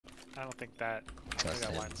I don't think that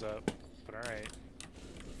lines up. But all right.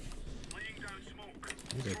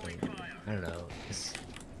 I don't know.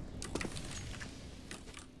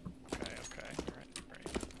 Okay. Right.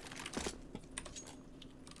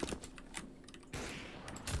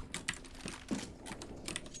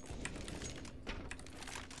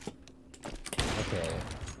 Okay.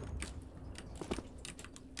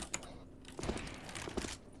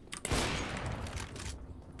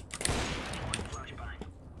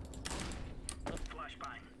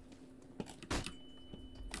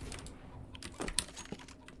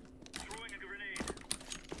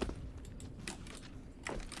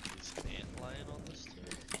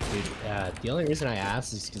 The only reason I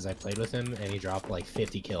asked is because I played with him and he dropped like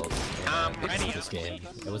 50 kills in this game.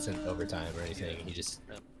 It wasn't overtime or anything. He just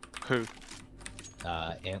Who?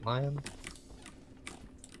 Antlion.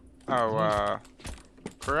 Oh,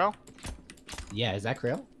 Corel? Yeah, is that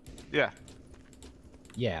Krill? Yeah.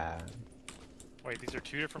 Yeah. Wait, these are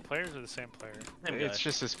two different players or the same player? It's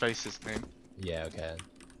just his face's name. Yeah. Okay.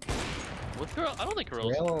 With Corel? I don't think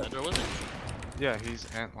Corel's Ender, was it? Yeah, he's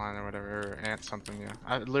Antline or whatever, or Ant something, yeah.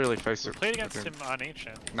 I literally faced it. Played against him on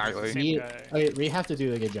Ancient. Nightly. Okay, we have to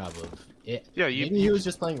do a good job of it. Yeah, maybe he was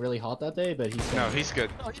just playing really hot that day, but he's no, he's good.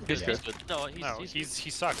 No, He's good. No, he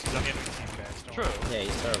sucks. He's on the enemy team, guys. Don't True. worry. Yeah,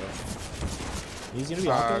 he's terrible. He's gonna be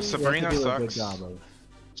awesome. Sabrina sucks.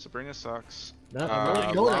 Sabrina sucks. No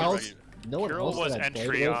one else. No one Hero else was that I entry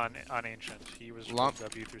played with. on Ancient. He was Lum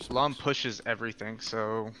W through space. Lum pushes everything,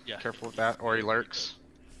 so careful with that, or he lurks.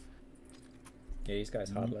 Yeah, these guys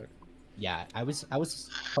hard lurk. Yeah, I was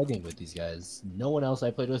hugging with these guys. No one else I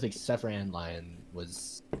played with except for Antlion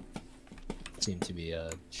seemed to be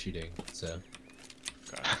shooting. So.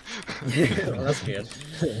 Well, that's good.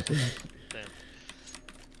 Damn.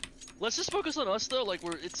 Let's just focus on us though. Like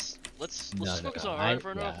let's just focus on our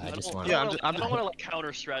Inferno. Yeah, I don't want to like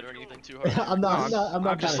counter strat or anything too hard.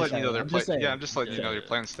 I'm just letting you know their play. Yeah, I'm just letting you know their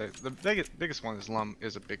plan state. The biggest one is Lum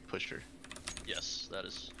is a big pusher. Yes, that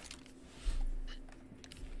is.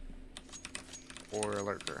 Or a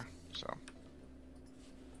lurker, so.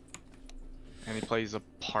 And he plays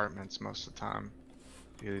apartments most of the time.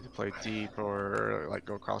 You either play deep or like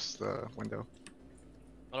go across the window.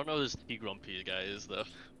 I don't know who this T Grumpy guy is though.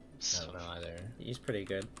 I don't know either. He's pretty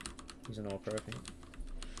good. He's an all-pro, I think.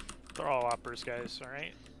 They're all oppers, guys. All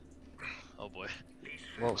right. Oh boy.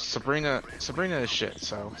 Well, Sabrina is shit.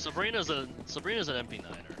 So. Sabrina's an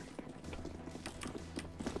MP9er.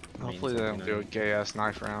 Hopefully they don't do a gay ass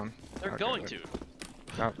knife round. They're going to.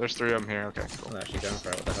 No, there's 3 of them here. Okay, cool. I'm actually going for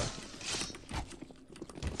it. What the hell?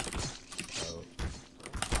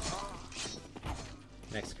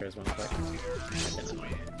 Next occurs one quick.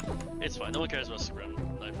 It's fine. No one cares about Scrim.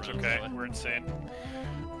 It's okay. Anyway. We're insane.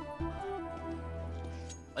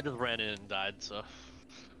 I just ran in and died, so.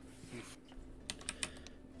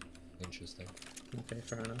 Interesting. Okay,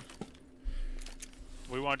 fair enough.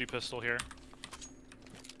 We want to do pistol here.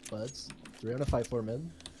 Buds, 3 on a 5-4 mid.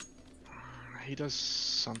 He does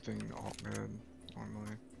something alt mid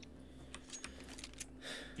normally.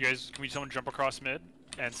 You guys, can we someone jump across mid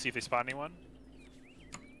and see if they spot anyone?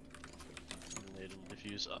 They didn't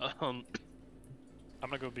defuse. I'm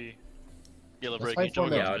gonna go B. Yeah, Let's break. fight 4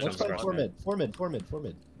 mid. Yeah, Let's fight 4 mid. 4 mid. 4 mid. 4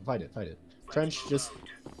 mid. Fight it. Trench just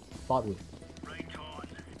bot roof. I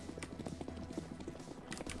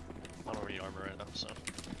don't have any armor right now, so.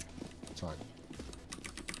 It's fine.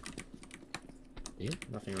 B?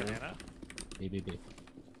 Nothing really. Banana. B.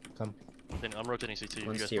 Come. I'm rotating CT.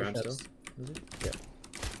 One's You guys T round push. still. Is it? Yeah.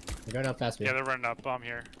 They're going up fast, B. Yeah, they're running up. Bomb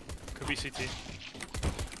here. Could be CT.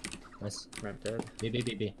 Nice. Ramp dead.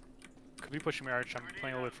 B. Could be pushing me arch. I'm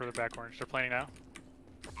playing a little bit further back orange. They're playing now.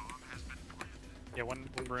 Yeah, one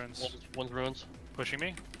ruins. One's ruins. Pushing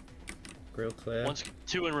me. Grill clear. One's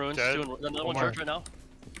 2 in ruins. Dead. 2 in ruins. Another one more. church right now.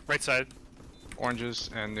 Right side.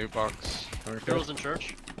 Oranges and new box. Girls in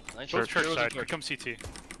church. Nice. Both church Girls in side. Could come CT.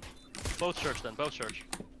 Both church then. Both church.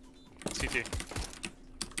 CT.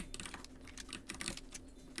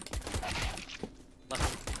 Last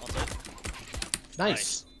one. Outside.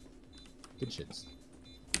 Nice. Good shits.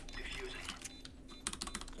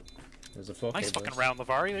 There's a 4K. Nice fucking round,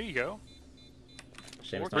 Lavari. There you go.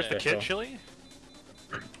 Shame it's Where's not the official. kid, Chili?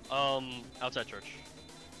 Outside church.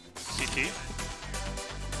 CT.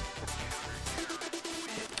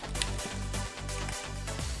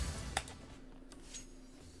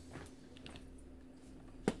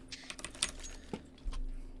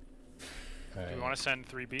 Do we want to send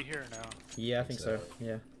 3B here or no? Yeah, I think so.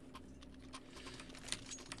 Yeah.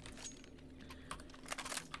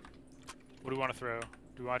 What do we want to throw? Do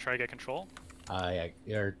we want to try to get control?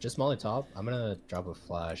 Yeah, just molly top. I'm gonna drop a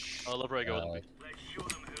flash. Oh, Lavari, go with me.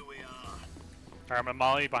 Alright, I'm gonna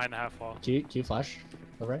molly behind the half wall. Q flash.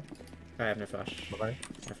 Over. I have no flash. Over.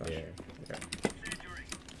 No flash. Yeah. Okay.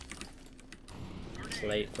 It's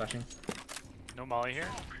late flashing. No molly here.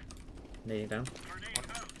 Kneeling down.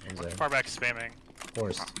 One's there. Far back spamming.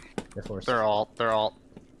 Forced. They're forced. They're all.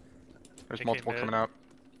 There's AK multiple mid. coming up.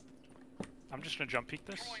 I'm just gonna jump peek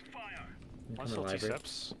this. I'm One's coming still two library.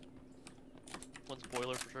 steps. One's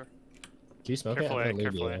boiler for sure. Can you smoke it? I'm Careful A, gonna leave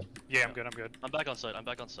careful A. you. Yeah, I'm good, I'm good. I'm back on site. I'm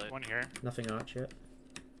back on site. One here. Nothing arch yet.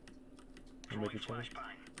 I'm with each other.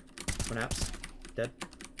 One apps. Dead.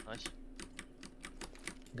 Nice.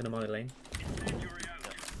 I'm gonna molly lane.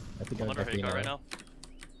 I think I'm I'm under back H4K right now.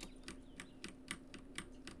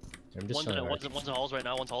 I'm just One's trying in, to one's in halls right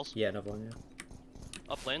now. One's halls. Yeah, another one,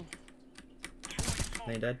 yeah. Up lane.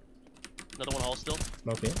 Lane dead. Another one halls still.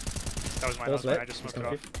 smoke it. That was mine, Ball's that was mine. lit. I just He's smoked it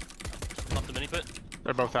coming off. Up the mini pit.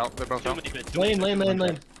 They're both out. They're both Two out. mini pit. Two Lane, mini pit.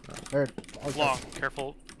 lane. Or Long,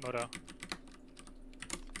 careful, Moto.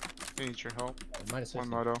 I need your help. minus One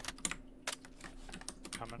 50. moto.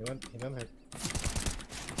 Coming. He went hard.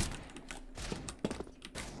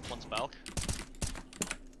 One's balk.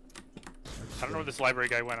 I don't know where this library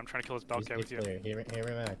guy went. I'm trying to kill this belt He's guy with you. clear. He ran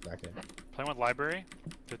back there. Playing with library?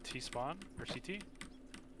 The T spawn? Or CT? I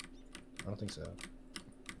don't think so.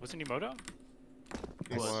 Wasn't he Moto?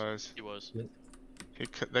 He was. He was.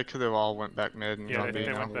 They could have all went back mid and Yeah, I gone think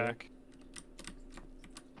B they now. went back.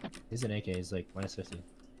 He's an AK. He's like minus 50.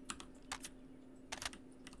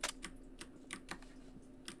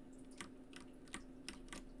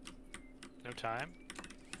 No time.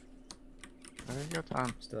 I think you got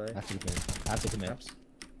time. Still A. After you can. After commit. Apps.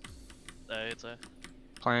 It's a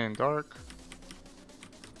Playing dark.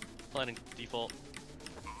 planning default.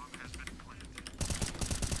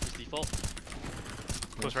 Is default.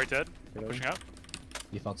 Close right dead. Good Pushing one. up.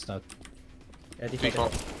 Default stuck. Yeah,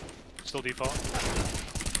 Default. Still default.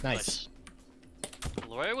 Nice.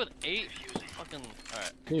 Right with 8. Fucking.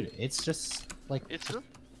 Alright. Dude, it's just like It's. put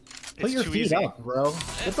It's your too feet easy. up, bro.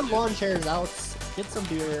 Get some lawn chairs out. Get some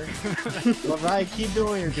beer. Alright, keep doing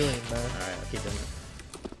what you're doing, man. Alright, I'll keep doing it.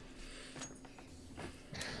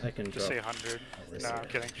 I can Just drop. say 100. risk No, it. I'm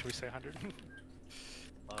kidding. Should we say 100?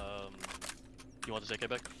 You want this AK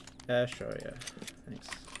back? Sure, yeah. Thanks.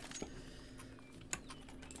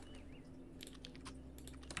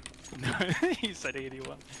 He said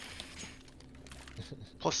 81.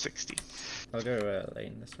 Plus 60. I'll go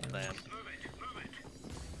lane this round. Damn.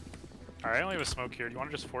 Alright, I only have a smoke here. Do you want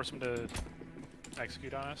to just force him to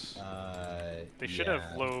execute on us? They should yeah.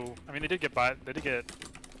 have low. I mean, they did get by. They did get.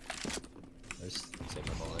 There's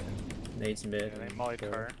signal ball in. Nades mid. Yeah, they and mollied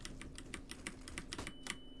go. car.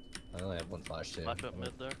 I only have one flash too. Flash up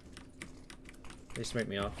mid there. They smoked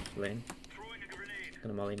me off lane.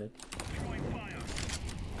 Gonna molly mid.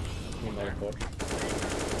 Gonna molly port.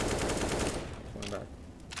 Going back.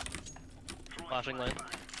 Flashing lane.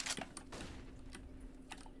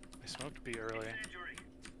 They smoked B early.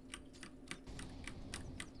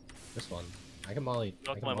 This one. I can molly. I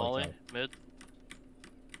Knocked can my molly. top. Mid.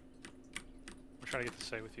 I'm trying to get the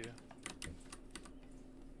say with you.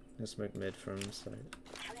 Gonna smoke mid from side.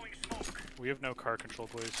 We have no car control,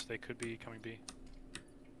 boys. They could be coming B.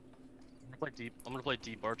 I'm gonna play deep. I'm gonna play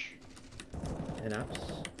deep arch. In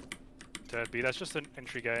apps. Dead B. That's just an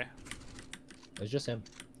entry guy. It's just him.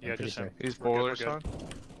 I'm Yeah, pretty just him. sure. He's We're good, boiler we're side.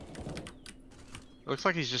 Looks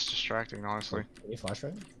like he's just distracting, honestly. Can you flash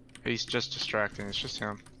right? He's just distracting. It's just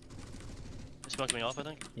him. They smoked me off, I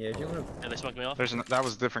think. Yeah, if you wanna. Yeah, they smoked me off. That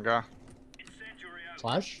was a different guy.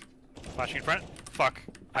 Flash? Flashing in front. Fuck.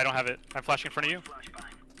 I don't have it. I'm flashing in front of you.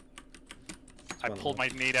 I One pulled my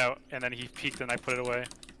nade out, and then he peeked, and I put it away.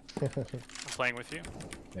 yeah, I'm playing with you.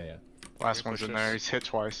 yeah. Last Okay, one's push in there. this. He's hit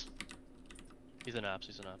twice. He's in apps.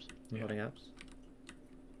 He's in apps. I'm Yeah. holding apps.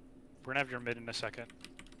 We're gonna have your mid in a second.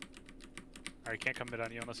 Alright, can't come mid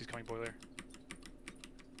on you unless he's coming boiler.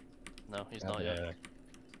 No, he's not yet.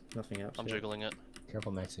 Nothing apps. I'm yet. jiggling it.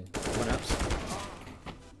 Careful, Maxi. One apps.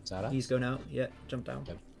 Is that up? He's going out. Yeah, jump down.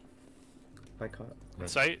 Okay. By caught. Mid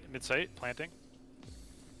site, planting.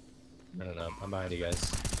 No. I'm behind you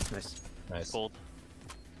guys. Nice. Nice. Cold.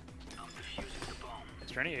 Is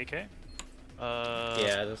there any AK?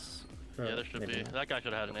 Yeah, this. Yeah, there should be. That guy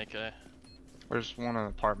could have had an AK. There's one in the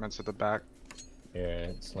apartments at the back. Here,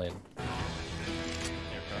 it's lane.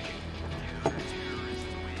 Here, crouch.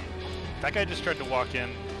 That guy just tried to walk in.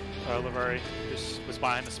 Lavari just was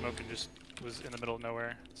behind the smoke and just was in the middle of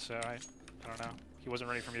nowhere. So I don't know. He wasn't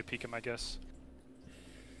ready for me to peek him, I guess.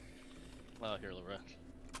 Oh, here, Lorette.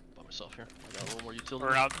 By myself here. I got a little more utility.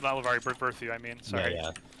 Or not Lavari, Berthu, I mean. Sorry.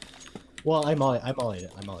 Yeah. Well, I'm all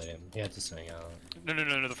him. He had to swing out.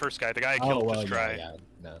 No, the first guy. The guy I killed just dry. Yeah,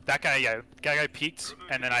 no. That guy, yeah. That guy peeked,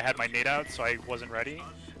 and then I had my nade out, so I wasn't ready.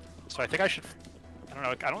 So I think I should...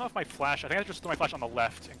 I don't know if my flash... I think I just threw my flash on the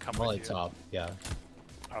left and come Molly with you. top, yeah.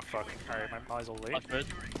 Oh, fuck. Alright, my molly's a little late.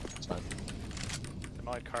 It's fine. The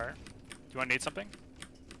molly car. Do you want to nade something?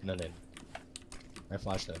 No nade. I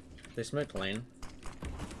flashed though. They smoked lane.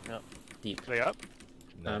 Yep. Deep. Are they up?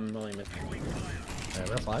 No. Molly mid. Alright, I'm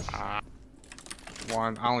gonna flash.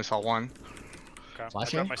 One. I only saw one. Okay.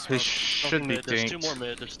 Flashing? I got my He smoke. should be There's dinked. two more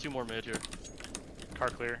mid. There's two more mid here. Car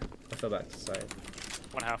clear. I fell back to side.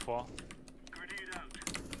 One half wall.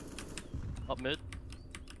 Up mid.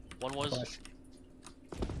 One was. Flash.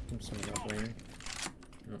 I'm swinging off lane.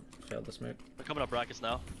 Oh, failed the smoke. They're coming up brackets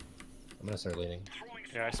now. I'm gonna start leading.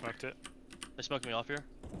 Yeah, I smoked it. They smoked me off here.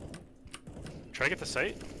 Try to get the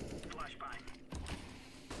site.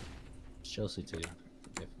 Chelsea too,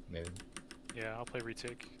 if maybe. Yeah, I'll play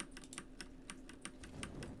retake.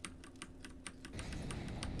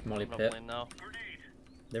 Molly I'm up pit. lane now.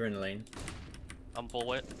 They're in the lane. I'm full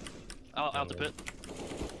weight. Out the pit.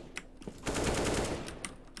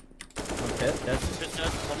 One pit, dead. Pit dead.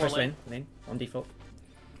 One more First lane. lane, on default.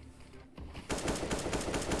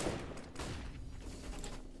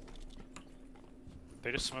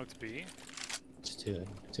 They just smoked B. Just two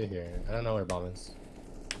here. I don't know where bomb is.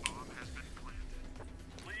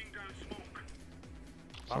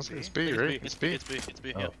 It's B, right? It's B. It's B. It's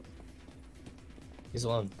B. Oh. Yeah. He's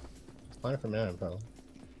alone. He's planning for man, probably.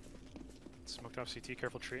 Smoked off CT,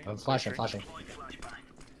 careful tree. I'm flashing, Tree. flashing.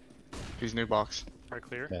 He's new box. Right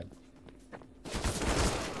clear. Yeah.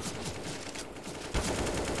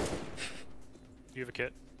 You have a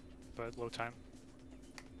kit, but low time.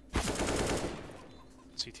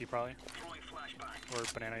 CT probably. Or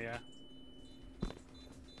banana, yeah.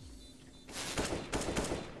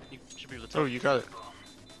 You should be able to tell. Oh, you got it.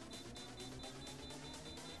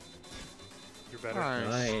 You're better.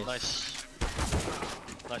 Nice. Nice.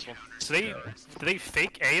 Nice one. So did they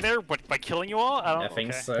fake A there by killing you all? I I don't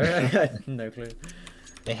think okay. so. No clue.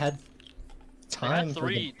 They had They time. had for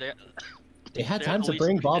three. They had they time had to at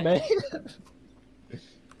bring least bomb A. I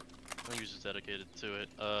think he was just dedicated to it.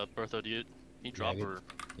 Bertho, do you need drop Yeah, or?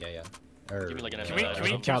 yeah. Or, Give me like an Can we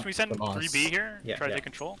Can can we send 3B here? Yeah, Try to yeah. take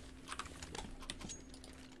control.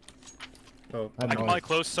 Oh, I'm I can Molly. molly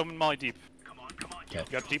close. Someone molly deep. Okay.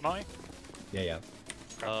 You got deep molly? Yeah.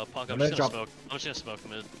 Punk, I'm I'm gonna just drop- gonna smoke. I'm just gonna smoke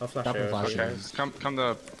mid. I'll flash Drop and over. flash. Okay,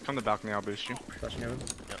 come the balcony. I'll boost you. Flashing over.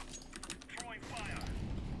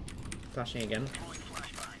 Flashing again.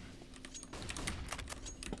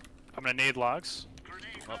 I'm gonna nade logs.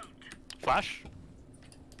 Up. Flash.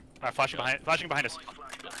 Flashing behind us.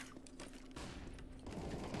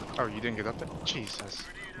 Oh, you didn't get up there? Jesus.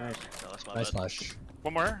 Nice. No, that's my Nice bad. flash.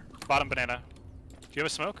 One more. Bottom banana. Do you have a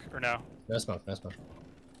smoke or no? No smoke. No smoke.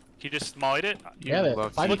 He just mollied it. Yeah,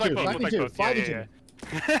 love 5v2. Look like both. 5v2.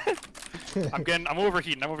 I'm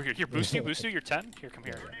overheating. Here, boost you. You're 10. Here, come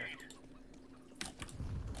here.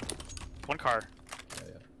 One car.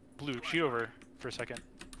 Yeah. Blue, cheat over for a second.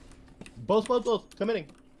 Both. Committing.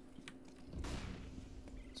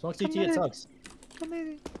 Smoke CT, it sucks.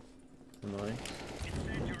 Molly.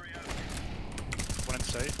 One in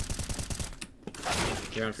sight.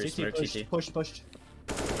 You're on free smoke, CT. Pushed.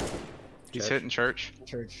 He's Church. hitting church.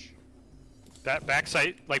 Church. That back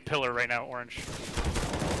sight, like pillar right now, orange.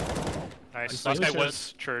 Nice. I'm Last guy sorry.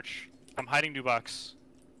 was church. I'm hiding new box.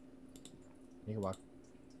 You can walk.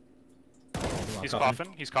 He's Coffin.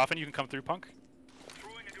 coughing. He's coughing. You can come through, punk.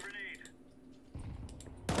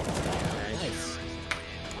 Nice.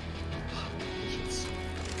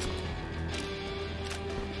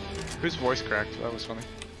 Whose voice cracked? That was funny.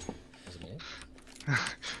 Was it me?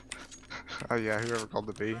 Oh yeah, whoever called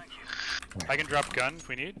the B. I can drop gun if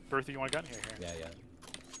we need. Bertha, you want a gun? Here. Yeah.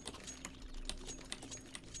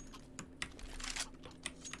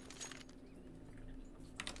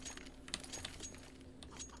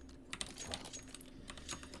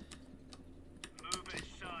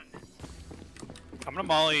 I'm gonna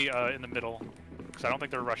molly in the middle, because I don't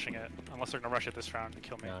think they're rushing it, unless they're gonna rush it this round to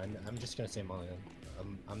kill me. No, I'm just gonna say Molly.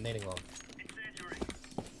 I'm nading long.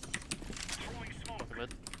 Smoke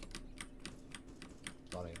mid.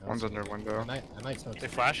 Spotting. I One's was- under window. I might smoke. They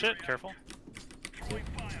flash it. Careful.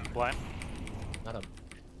 Blind. Not a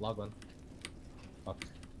log one. Fuck.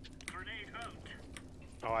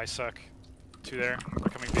 Oh, I suck. Two there. They're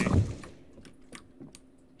coming B.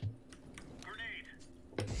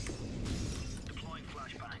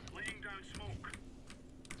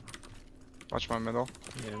 Watch my middle.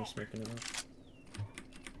 Yeah, I'm smoking it up.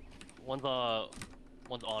 One's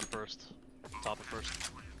on first. Top of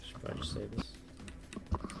first. I just save this.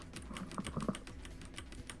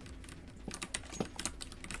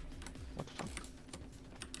 What the fuck?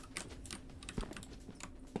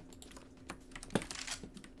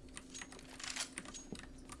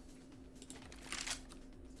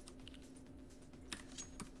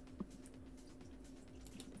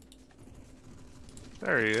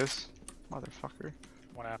 There he is, motherfucker.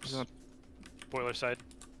 One apps. He's on- Boiler side.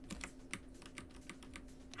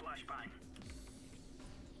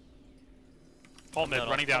 Alt mid,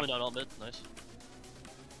 running down. Coming down alt mid, nice.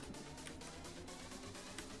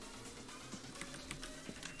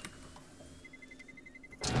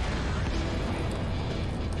 I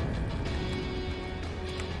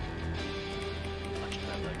should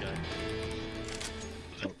have that guy.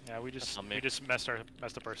 Yeah, we not just messed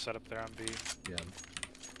up our setup there on B. Yeah.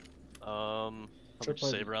 Probably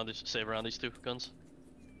just save around these two guns.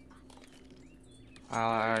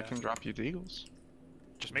 I can drop you deagles.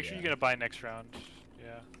 Just make sure you get a buy next round.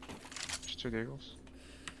 Yeah. Just 2 deagles.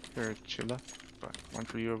 They're chilla, but one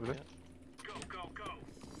for you over there.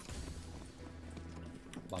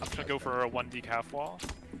 I'm gonna go for a 1 decaf wall.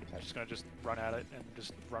 I'm just gonna run at it and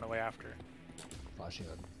just run away after. Flashing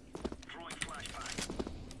on.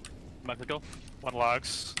 Might click go. 1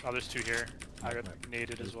 logs, others 2 here. I got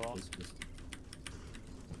naded as well. Please.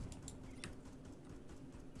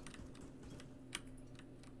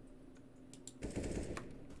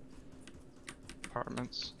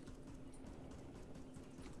 Apartments.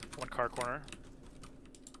 1 car corner.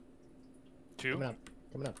 2. Coming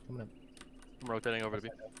up. I'm rotating over to B.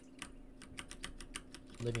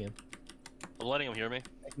 Leaving him. I'm letting him hear me.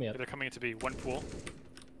 Pick me up. They're coming into B. 1 pool.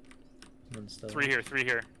 One's still 3 here.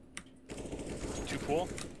 2 pool.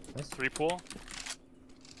 Nice. 3 pool.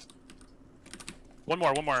 One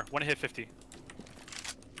more. 1 hit 50.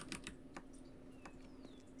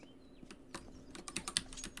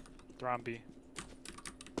 They're on B.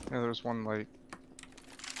 Yeah, there's one late.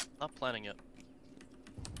 Not planning yet.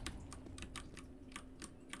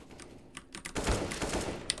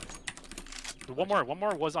 One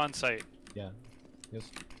more was on site. Yeah.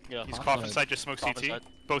 Yes. Yeah. He's Cough coffin side. side, just smoke Coffin CT. side.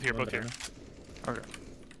 Both here. Okay.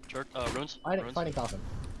 Church, runes. Runes. Finding coffin.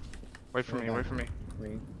 Wait for me, Ring. wait for me.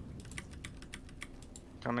 ring.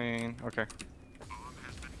 Coming. Okay.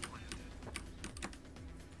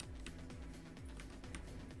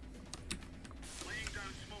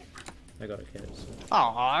 I got a kid. So. Oh,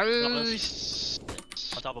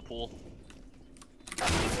 On top of pool.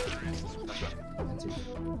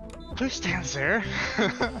 who stands there?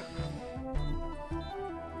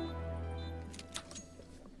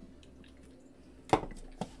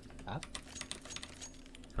 Up.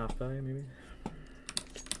 Half die, maybe?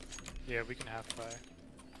 Yeah, we can half buy.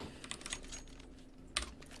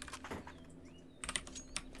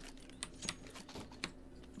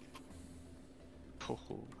 Oh,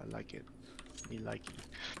 I like it. Me like it.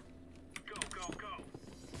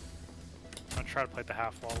 I'm gonna try to play the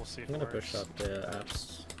half wall. We'll see if I'm it gonna works. push up the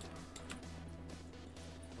apps.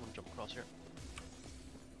 I'm gonna jump across here.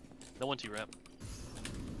 No 1 T ramp.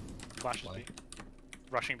 Flashes B.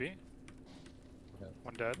 Rushing B. Okay.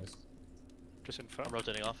 1 dead. Nice. Just info. I'm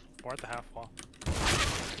rotating off. More at the half wall.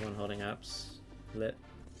 One holding apps. Lit.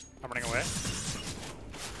 I'm running away.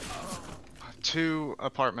 2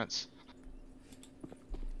 apartments.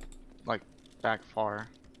 Like, back far.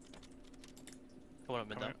 Coming up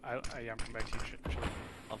mid down. I'm coming back to you. Chill.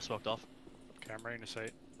 I'm smoked off. Okay, I'm ready to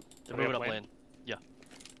sight. They're Do we moving have up lane? lane. Yeah.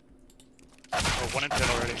 Oh, 1 in dead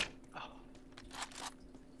already.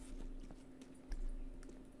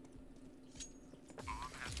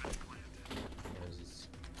 Where's this?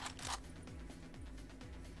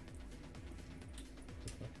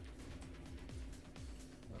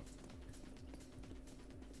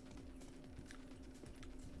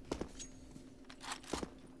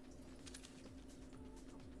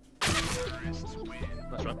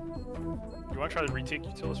 Nice run. You want to try to retake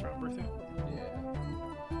Utilis round, Berthu? Yeah.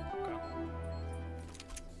 Okay.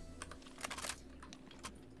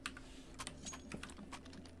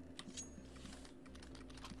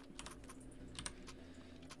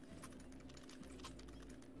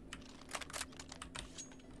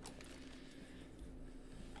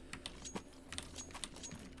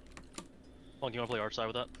 Oh, do you want to play arch side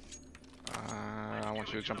with that? I want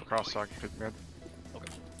you to jump across so I can pick mid. Okay.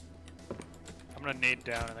 I'm gonna nade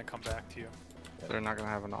down and then come back to you. They're not gonna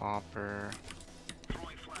have an op or...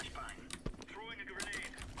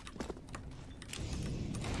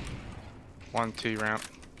 One T ramp. Do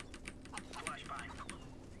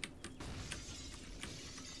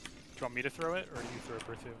you want me to throw it, or do you throw it,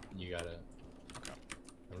 Berthu? You got it. Okay.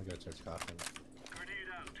 I'm gonna go towards coffin.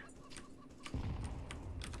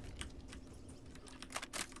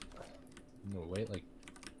 No, wait like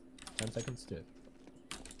 10 seconds to it.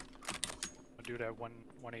 I'll do it at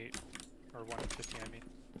 118 or 115. I mean.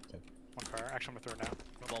 Okay. One car. Actually, I'm gonna throw it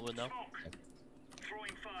now. Ball window. Okay.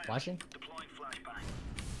 Flashing?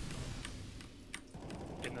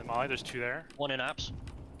 In the molly, there's two there. One in apps.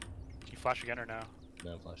 Can you flash again or no?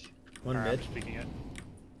 No flash. One Alright, mid. I'm just peeking it.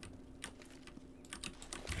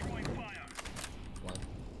 One.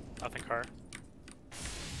 Nothing car.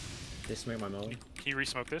 They smoke my molly. Can you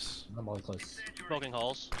re-smoke this? I'm all close. Smoking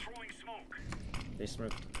halls. They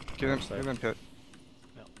smoke. Get him, Outside. get him pit.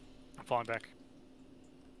 I'm falling back.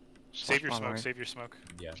 Just Save watch your my smoke. line. Save your smoke.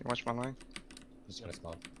 Yeah, Can you watch my line? just gonna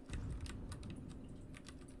spawn.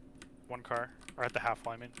 One car. Or at the half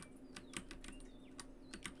wall, I mean.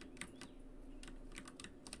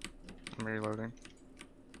 I'm reloading.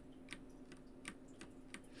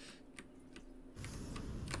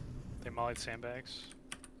 They mollied sandbags.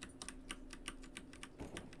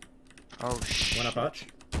 Oh shit. One up arch.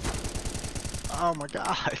 Oh my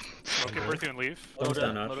god. Smoke it, breathe through and leave. One's Moto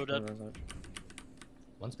down dead. arch. Moto dead. One's arch.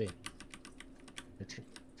 One's B. They're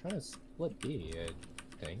trying to split B,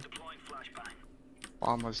 I think.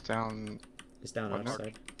 Bomb was down. It's down One arch more.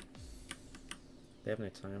 side. They have no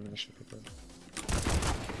time. They should pick it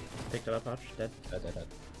up. Picked it up arch. Dead. Dead.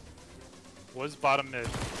 Was bottom mid.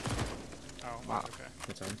 Oh, Wow. okay.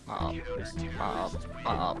 No time.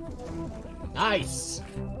 Nice!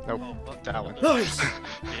 Nope. Oh, That one. Nice!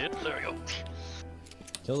 Yeah, there we go.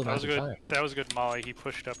 Kill the That was a magic good. fire. That was a good molly. He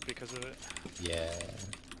pushed up because of it. Yeah.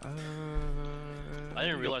 I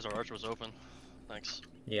didn't realize our archer was open. Thanks.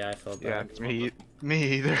 Yeah, I felt Yeah, bad. me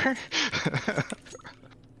either.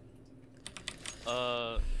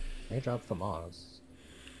 They dropped from Oz.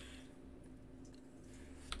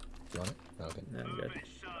 You want it? Oh, okay. No, I'm good.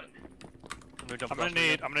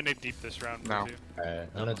 I'm gonna need deep this round. No. too. Alright,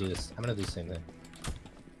 I'm gonna do this. I'm gonna do the same thing.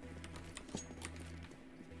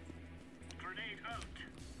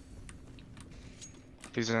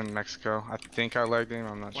 He's in Mexico. I think I lagged him.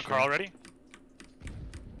 I'm not One sure. car already.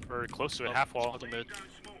 Or close to it. Half wall. The mid.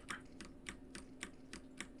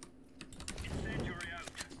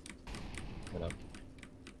 Good up.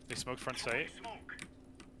 They smoked front sight.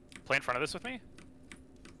 Play in front of this with me.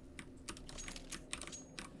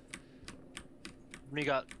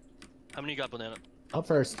 How many you got, banana? Up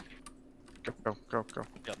first. Go.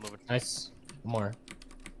 Yeah, moving. Nice. One more.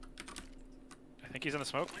 I think he's in the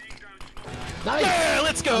smoke. Nice! Yeah,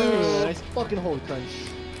 let's go! Dude, nice fucking hole crunch.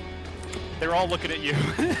 They're all looking at you.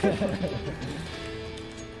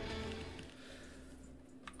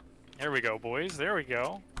 There we go, boys. There we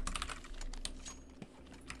go.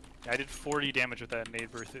 I did 40 damage with that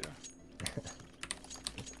nade burst through.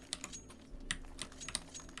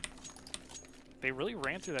 They really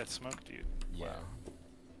ran through that smoke, dude. Yeah.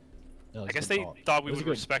 No, I it's guess good they call. thought we It was would a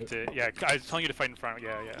good- respect it. Yeah, I was telling you to fight in front.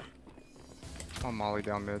 Yeah. I'm Molly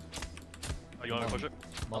down mid. Oh, you want to push it?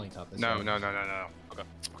 Molly top this No. way.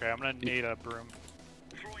 Okay, I'm gonna nade a broom.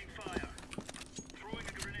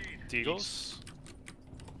 Deagles.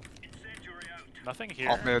 Nothing here.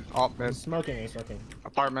 Alt mid. He's smoking, he's smoking.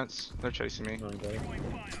 Apartments. They're chasing me. Come on, buddy.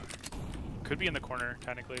 Could be in the corner,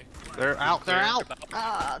 technically. They're out. They're out.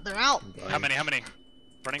 They're out. How many?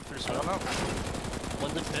 Running through I smoke. don't know.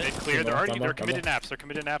 One's in Mid pit. clear. They're Double, already. double, They're committed naps. They're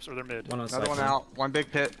committed naps or they're mid. One on Another side. one out. One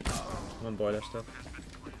big pit. One boiler still.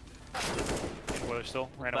 Well, they're still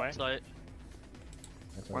ran away. Backside.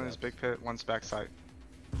 That's One all is right. big pit. One's backside.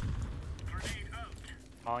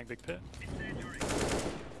 Mauling big pit.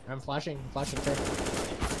 I'm flashing sir.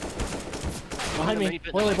 Behind me! Mini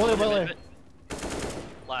pit, Boiler, mini boiler! pit.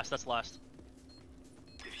 Last, that's last.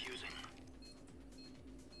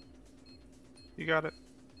 You got it.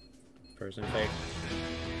 Frozen fake.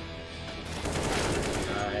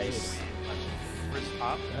 Nice. Where's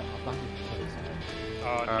top? Yeah, I'll find you.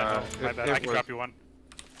 Oh, no, my it- bad. it I can was- drop you one.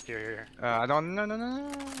 Here. I don't. No.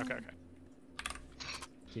 Okay.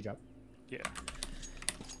 She dropped. Yeah.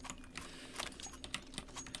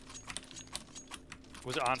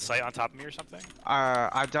 Was it on site on top of me or something?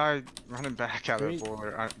 I died running back out of Three- the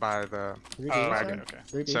boiler by the. 3B, Oh, wagon. okay.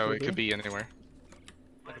 3B, So 3B. it could be anywhere.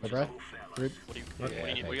 Hey, bro. 3. What do you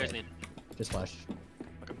need? What do you guys need? Just flash.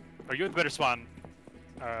 Are you at the better spawn?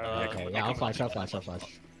 Okay, yeah, I'll flash. Well,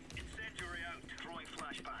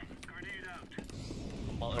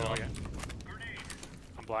 Oh, okay.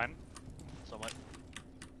 I'm blind. So much.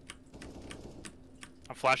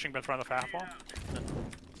 I'm flashing in front of the half wall.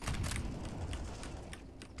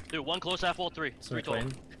 Dude, one close half wall, three. Three Smoke total.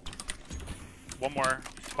 lane. One more.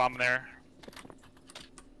 Bomb there.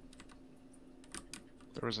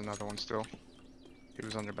 There was another one still. He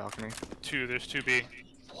was on your balcony. Two. There's 2B.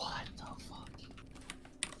 What the fuck?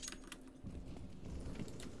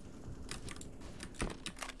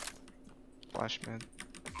 flash mid.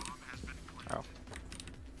 Oh.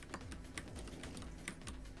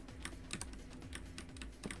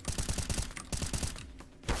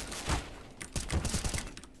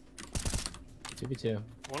 Two v two.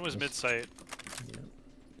 One was mid site. Yeah.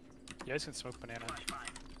 You guys can smoke banana.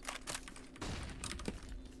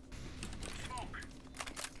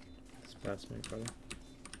 It's past me, probably.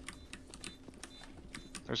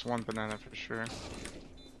 There's one banana for sure.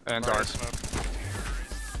 And Dark dark. smoke.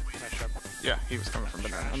 Nice shot. Yeah, he was coming from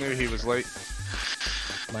banana. I knew he was late.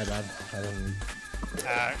 My bad. I didn't.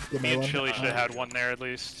 Give Me me and one. Chili should have had one there at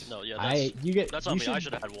least. No, yeah, that's, You get. that's you on me. I should-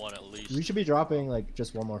 should have had one at least. We should be dropping like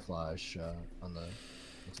just one more flash on the.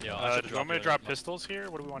 Yeah, I Do should've you want me to dropped drop it. pistols here?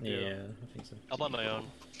 What do we want to do? Yeah, I think so. I'll buy my own.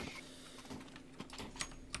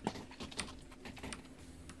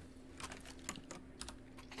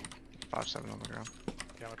 Five, 7 on the ground.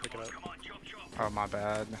 Yeah, I'm gonna pick it up. Oh, my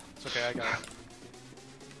bad. It's okay, I got it.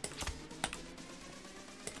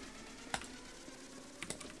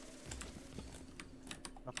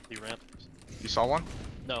 Up the ramp. You saw one?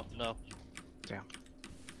 No, no. Damn.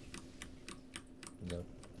 No.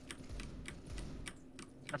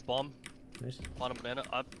 That's bomb. Nice. On a banana.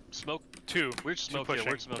 Smoke. Two. Weird smoke here. Pushing.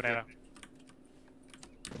 Weird smoke Banana.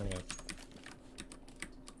 here. Okay.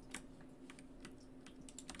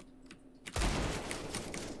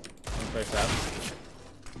 One first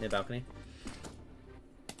out. Mid balcony.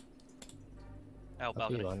 Out Up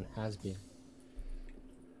balcony. one has been.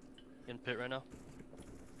 In pit right now.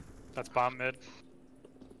 That's bomb mid.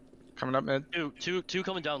 Coming up mid. Two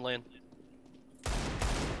coming down lane.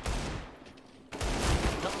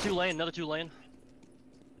 Another two lane. Another two lane.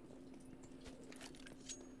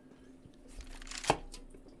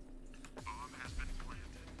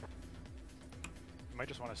 You might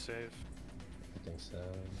just want to save. I think so.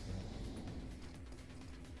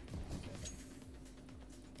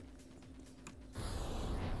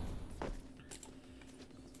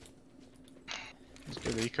 It's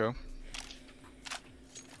good eco.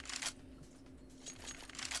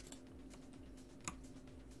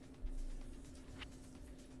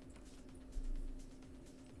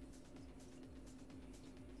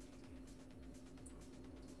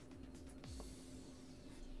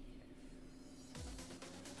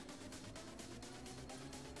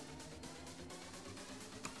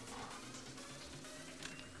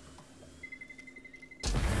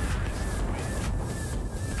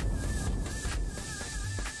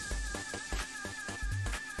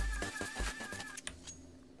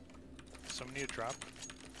 Someone need a drop.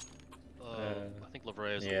 I think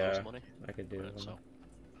Lavray is the yeah. lowest money. I could do Right, one. so.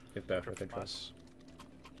 If that for Drop the from drop. us.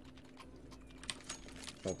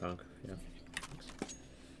 Oh, punk.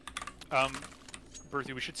 Yeah.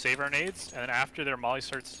 Berthy, we should save our nades, and then after their molly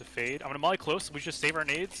starts to fade, I'm gonna molly close. We should save our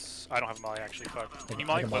nades. I don't have a molly actually. Fuck. Can you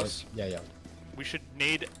molly close? Yeah, yeah. We should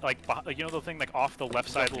nade like you know the thing like off the left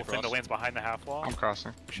side Definitely little thing that cross. lands behind the half wall. I'm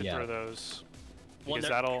crossing. We should Yeah. throw those One because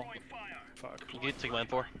there. that'll. Fuck. You can take my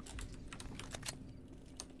M4.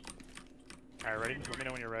 All right, ready? Let me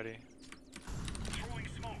know when you're ready.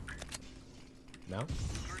 No?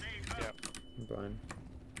 Yep. I'm blind.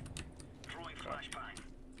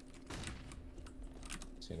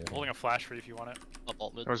 See I'm anything? holding a flash for you if you want it. Up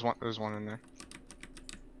alt mid. There's one in there.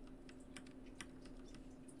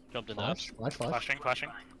 Jumped in the Flash? apps. Flash, flash. Flashing, flashing.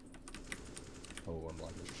 Oh, I'm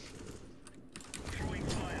blind.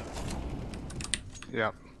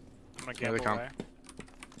 Yep. I'm gonna Here they gamble come. away.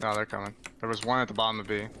 No, they're coming. There was one at the bottom of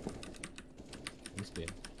B. He's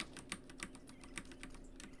speed.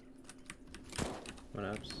 One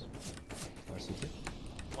apps. Flash CT.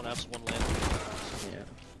 One apps, one land. Yeah. On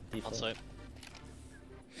Default. site.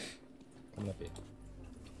 Coming up B.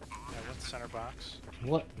 Yeah, what's center box?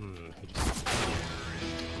 What? He just...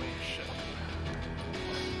 Holy shit.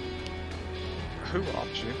 Who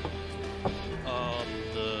opted you?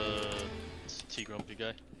 The T grumpy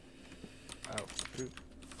guy. Oh, who?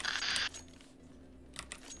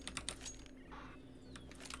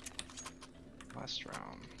 Last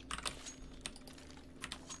round.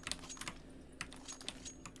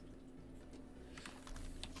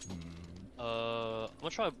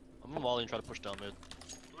 I'm gonna molly and try to push down mid.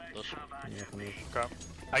 Those- Yeah, come here. Okay.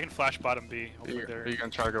 I can flash bottom B. Are Hopefully you, they're. are you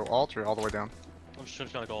gonna try to go alt or all the way down? I'm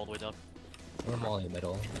just gonna go all the way down. We're molly in the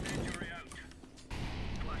middle.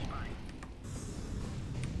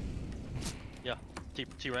 Yeah.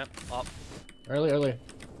 T ramp. Up. Early.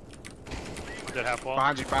 Dead half wall.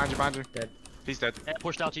 Behind you, behind you, behind you. Dead. He's dead. And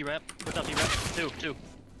push down T ramp. Push down T ramp. Two.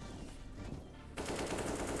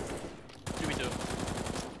 2v2.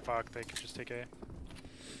 Fuck, they could just take A.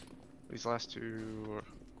 These last two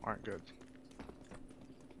aren't good.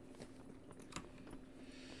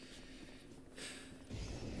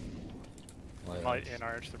 Probably in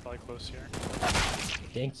arch, they're probably close here.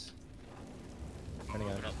 Thanks. Running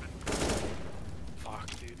out. Fuck,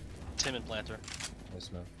 dude. Tim and Planter. No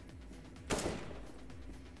smoke.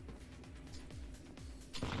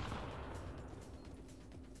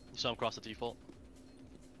 You saw him cross the default.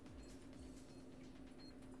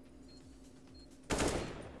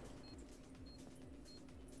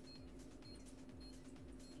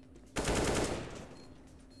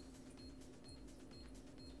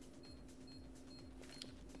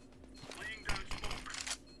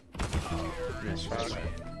 Nice shot.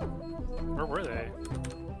 Where were they?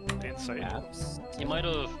 They in sight? Apps? He might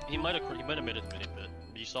have made it mid bit.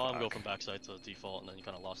 You saw him go from backside to default, and then you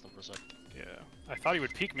kind of lost him for a sec. Yeah. I thought he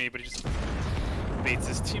would peek me, but he just baits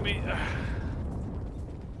his teammate.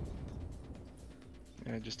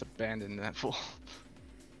 Yeah, just abandoned that fool.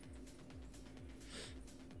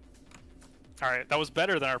 Alright, that was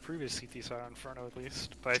better than our previous CT side on Inferno at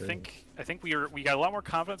least. But True. I think we got a lot more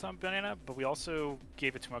confidence on Banana, but we also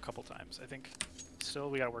gave it to him a couple times. I think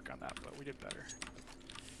still we gotta work on that, but we did better.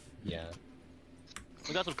 Yeah.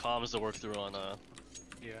 We got some comms to work through on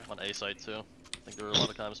Yeah. on A side too. I think there were a lot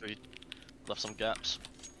of times where he left some gaps.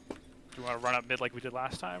 Do we want to run up mid like we did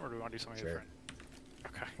last time, or do we want to do something Sure.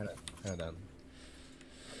 different? Okay. Kinda done.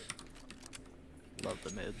 Love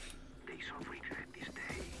the mid.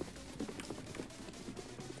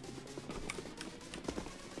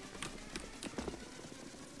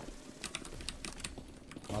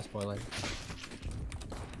 Lost boiling.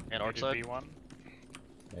 And arch Did side. B1.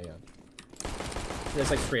 Yeah, yeah. There's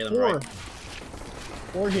like 3 of them, right?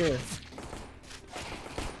 4 here.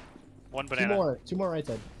 One 2 banana. more. 2 more right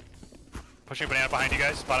side. Pushing banana behind you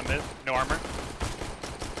guys. Bottom mid. No armor.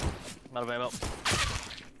 I'm out of ammo.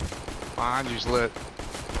 Behind you's lit.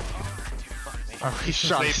 Oh, he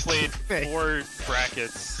shot They his played teammate. 4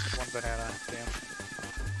 brackets. One banana. Damn.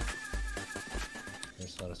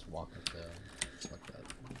 Just let us walk with the. Fuck that.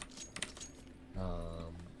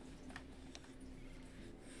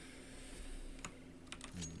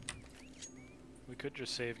 We could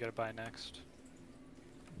just save, get a buy next.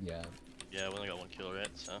 Yeah. Yeah, we only got 1 kill, right?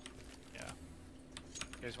 So. Yeah.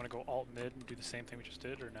 You guys want to go alt mid and do the same thing we just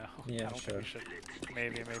did, or no? Yeah, I don't sure. think we should.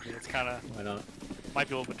 Maybe. It's kind of Why not? might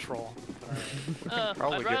be a little bit troll. Alright.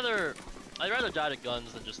 Probably I'd get- rather die to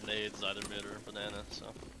guns than just nades, either mid or banana. So.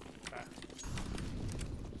 Okay.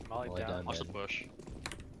 Molly Molly down. down. Watch the Mid. push.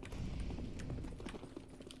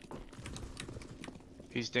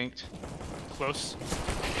 He's dinked. Close.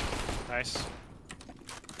 Nice.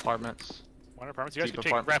 Apartments. One apartments. You guys Deep can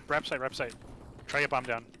take apartment. rep site. Try to get bomb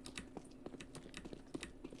down.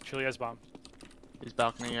 Chili has bomb. He's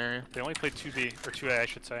balcony area. They only played 2B or 2A, I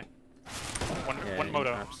should say. One Yeah,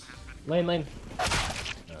 moto. perhaps. Lane. Oh,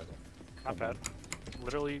 okay. Not bad.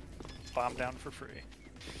 Literally bomb down for free.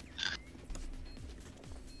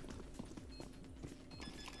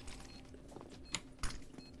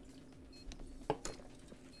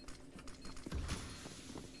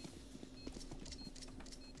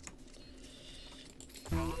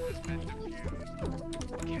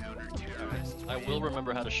 I will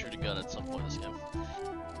remember how to shoot a gun at some point in this game.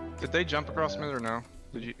 Did they jump across mid or no?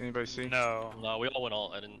 Did you anybody see? No. No, we all went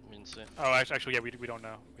alt. I didn't mean to say. Oh, actually, yeah, we don't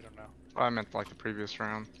know. We don't know. Oh, I meant like the previous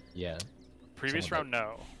round. Yeah. Previous Someone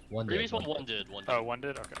round, no. One Previous did, one did. One did. Oh, one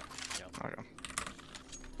did? Okay. Okay.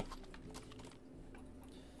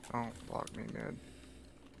 Don't block me mid.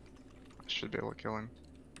 I should be able to kill him.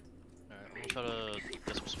 Alright, I'm gonna try to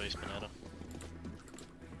get some space, banana.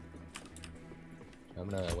 I'm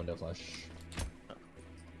gonna window flush.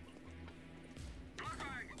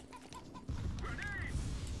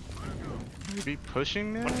 Maybe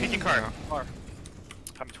pushing mid? One peeking car. No.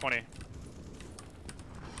 I'm 20.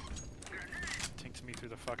 Tinked me through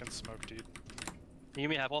the fucking smoke, dude. Can you give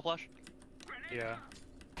me a half wall flash? Yeah.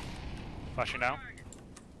 Flashing now.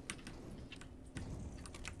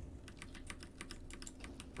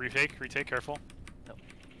 Retake, careful.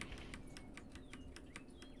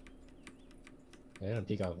 I didn't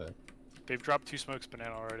peek off it. They've dropped 2 smokes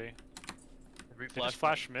banana already. They They just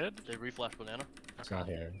flash mid? They reflash banana. It's not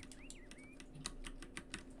here.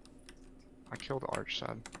 I killed Arch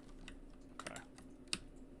side. Okay.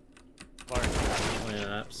 Large. One in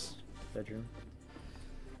apps. Bedroom.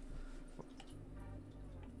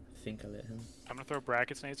 I think I lit him. I'm gonna throw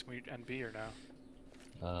brackets nades. Can we NB or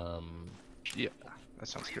no? Yeah, that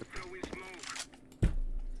sounds good.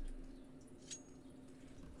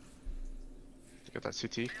 Get that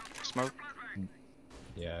CT smoke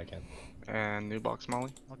Yeah, I can. and new box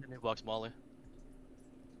molly. I'll get new box molly.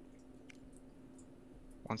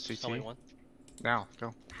 One Just tell me CT. one. Now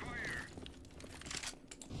go.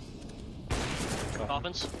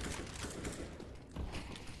 Coffins.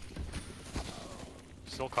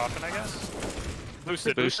 Still coughing, I guess.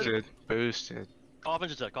 Boosted. Boosted.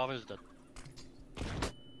 Coffins is dead. Coffins is dead.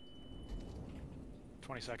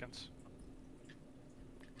 20 seconds.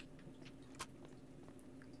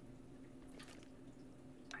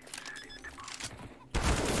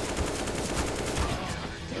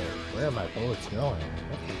 Where are my bullets going?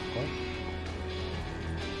 What the fuck?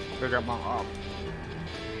 They got my op.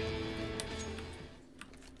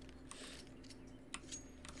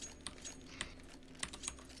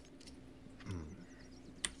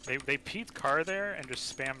 They peeked car there and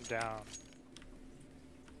just spammed down.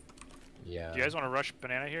 Yeah. Do you guys want to rush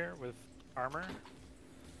banana here with armor?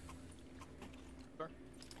 Sure.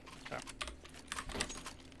 Okay.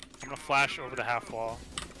 I'm gonna flash over the half wall,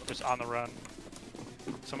 just on the run.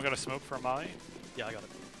 Someone got a smoke for a molly? Yeah, I got it.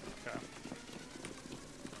 Okay.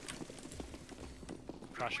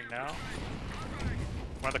 Flashing now.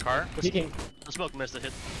 One of the car. Peeking. The smoke missed. It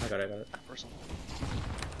hit. I got it. Person.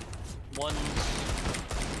 One.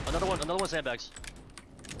 Another one sandbags.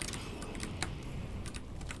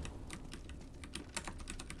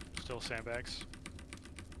 Still sandbags.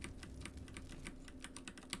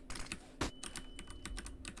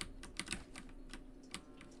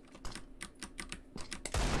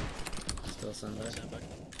 Still sandbag. Sandbag.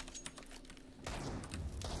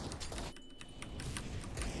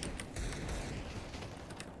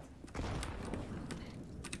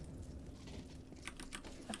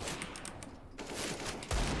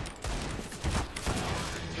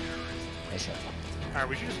 Nice shot. Alright,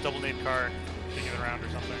 we should just double nade car, take it around or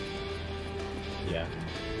something. Yeah.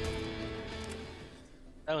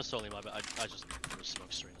 That was totally my bad. I just threw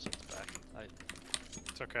smoke straight into the back.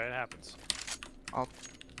 It's okay, it happens.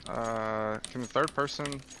 Can the third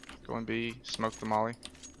person go and B, smoke the molly?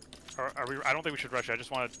 Are we? I don't think we should rush it. I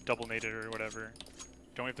just want to double nade it or whatever.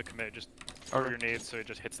 Don't have to commit. Just throw your nades so it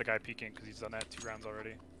just hits the guy peeking because he's done that 2 rounds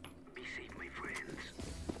already.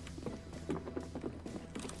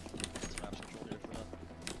 That's maps control here for that.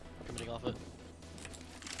 Committing off it.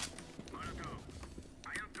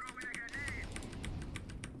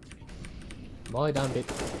 Molly down, babe.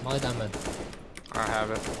 Molly down, man. I have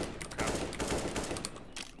it.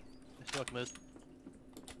 Smoke mid.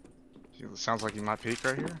 It sounds like he might peek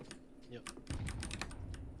right here. Yep.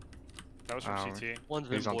 That was from CT. One's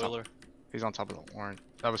He's in on boiler. He's on top of the orange.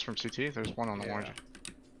 That was from CT? There's one on the Yeah. orange.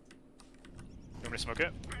 You want me to smoke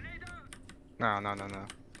it? No.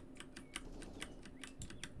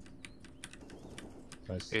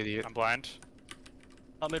 Nice. Idiot. I'm blind.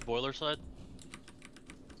 Not mid boiler side.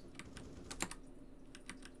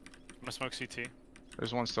 I'm gonna smoke CT.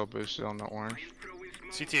 There's one still boosted on the orange.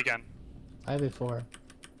 CT again. I have A4.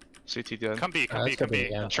 CT dead. Come B, come Ah, B, let's come go B, B.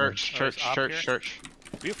 yeah. Church. Oh, it's up here? Church.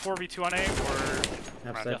 We have 4v2 on A or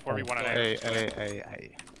Upside. 4v1 on A.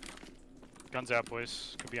 A. Guns out,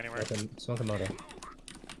 boys. Could be anywhere. Smoke a motor.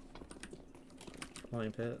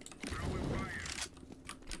 Volume pit.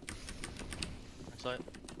 Side.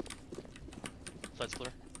 Side's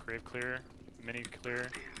clear. Grave clear. Mini clear.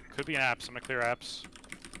 Could be an apps. I'm gonna clear apps.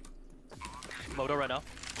 Moto right now.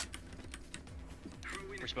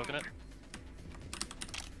 We're smoking it.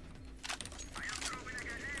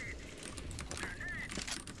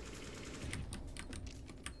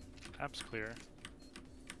 Apps clear.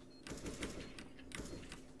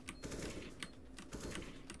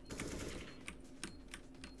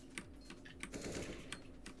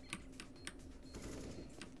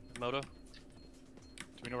 Moto. Do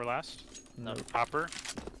we know where last? No. Hopper.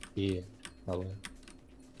 Yeah, probably.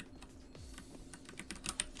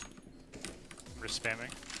 I'm just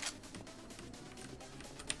spamming.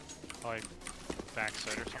 Probably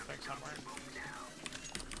backside or something somewhere.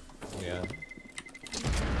 Yeah.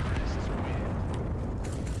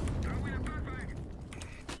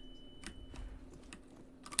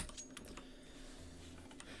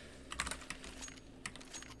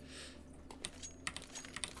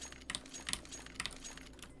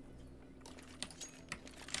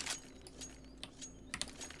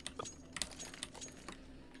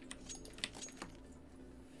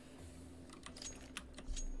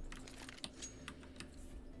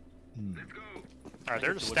 Alright,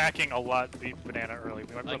 they're stacking a lot the banana early.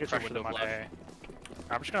 We might be able to pressure them on A.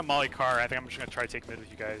 I'm just gonna molly car. I think I'm just gonna try to take mid with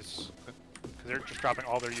you guys. Because they're just dropping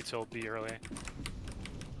all their util B early.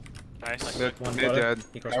 Nice. Mid One dead.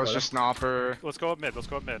 He crossed That was border. just an offer. Let's go up mid. Let's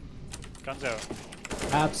go up mid. Guns out.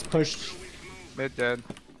 Apps pushed. Mid dead.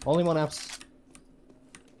 Only one apps.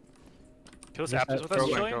 Kill this You guys apps have- with us, Go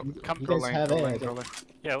lane, Chili? go- Come. You Go guys lane, have go A, I lane, think. go lane.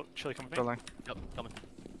 Yeah, Chili, come with Go me. lane. Yep, coming.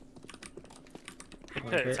 Pit,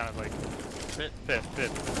 Okay. it sounded like. Pit.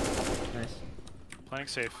 Pit. Nice. Playing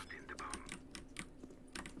safe.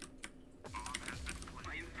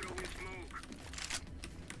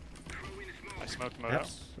 Smoked Moto.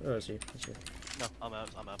 Apps? Oh, it's you. It's you. No, I'm out.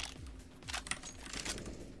 I'm out.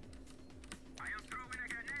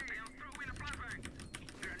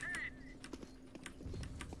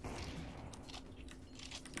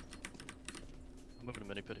 I'm moving to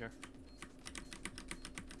mini pit here.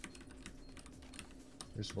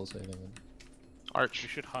 There's full saving him. Arch. You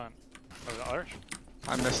should hunt. Oh, the Arch?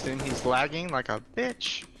 I missed him. He's lagging like a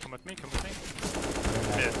bitch. Come with me, come with me.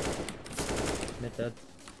 Mid. Mid dead.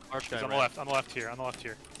 Arch guy He's on the left, on the left here, on the left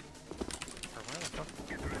here. Or where the fuck?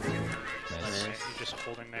 Nice. Okay, he's just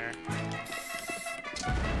holding there.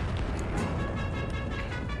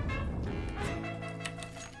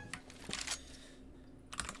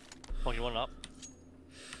 Oh, you want it up?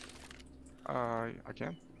 I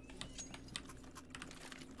can.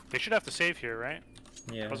 They should have to save here, right?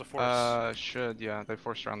 Yeah. That was a force. Should, yeah. They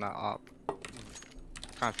forced around that op.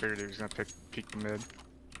 Kinda figured he was gonna peek the mid.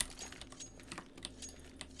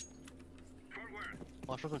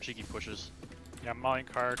 Watch for some cheeky pushes. Yeah, I'm mollying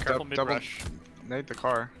car. Careful mid double- rush. Nade the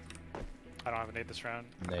car. I don't have a nade this round.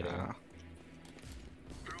 Nading.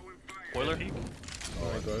 Boiler? Peek.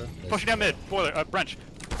 Oh my god. Pushing down mid. Boiler. Bench.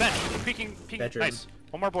 Bench. Peeking. Bedroom. Nice.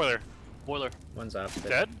 One more boiler. Boiler. One's up.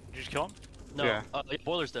 Dead? Did you just kill him? No, Yeah.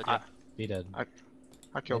 boiler's dead, yeah. Be dead.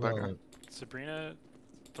 I killed that guy. Sabrina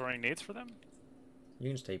throwing nades for them? You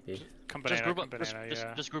can just take B. Come Just banana, group come up, banana,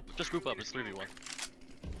 yeah. just group up, it's 3v1.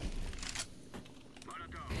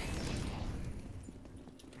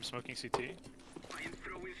 I'm smoking CT.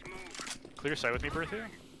 Clear side with me, Berthu.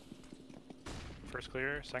 First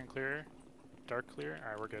clear, second clear, dark clear.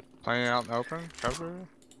 Alright, we're good. Playing out in the open. Cover.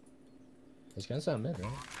 He's gonna sound mid,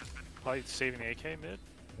 right? Probably saving the AK mid.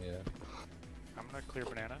 Yeah. I'm gonna clear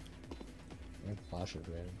banana. I'm flash it,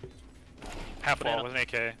 man. Half wall Banana.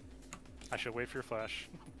 with an AK. I should wait for your flash.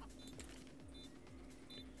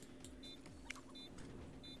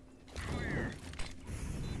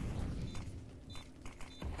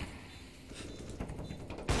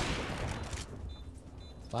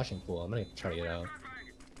 Flashing pool. I'm gonna try to get out.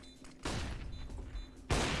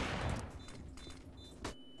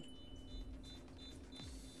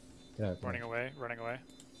 Get out. Running away, running away.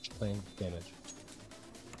 Just playing damage.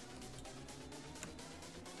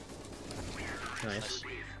 Nice. I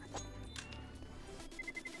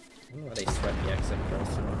don't know why they sweat the exit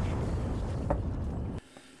across so much.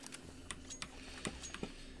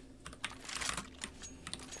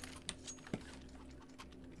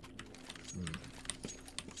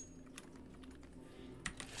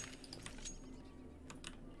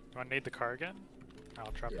 You wanna nade the car again?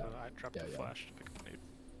 I'll drop Yeah. I dropped Yeah, the yeah. flash to pick up the nade.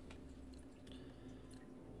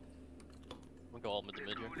 We'll go all mid to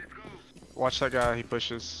mid here. Watch that guy. He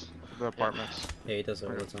pushes the apartments. Yeah, he does it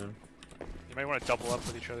all the time. You might want to double up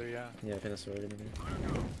with each other, yeah. Yeah, I think that's already been.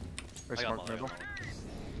 They I got smoke molly, I middle. got molly.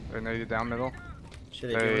 They naded down middle. Should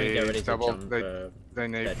they do get ready to double- jump They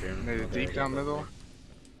naded bedroom? deep down middle.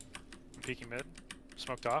 I'm peeking mid.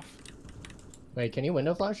 Smoked off. Wait, can you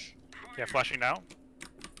window flash? Yeah, flashing now.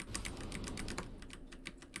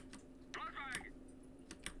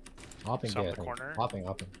 Hopping, Some yeah, in I the think. corner. Hopping,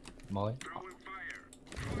 hopping. Molly.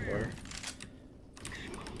 Or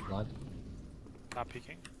Blood. Not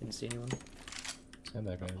peeking. didn't see anyone.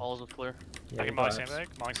 Sandbag, man. Halls with clear. Yeah, I can we molly got apps.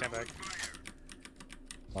 sandbag. Molly sandbag.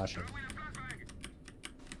 Flashing.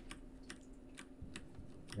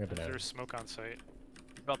 Rip it out. There's smoke on site.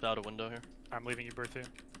 Dropped out a window here. I'm leaving you, Berthu.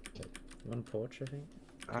 One porch, I think.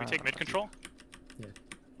 Can we take mid control? I'm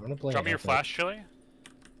gonna play. Drop me your Epic. flash, Chili.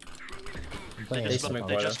 I'm playing They Epic smoked on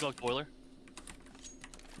They boiler. just smoked boiler.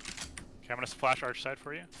 Okay, I'm gonna flash arch side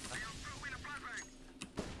for you.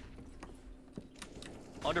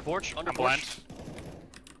 Under porch, under I'm porch. blend.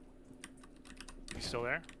 He's still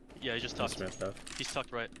there? Yeah, he just That's tucked. smoked off. He's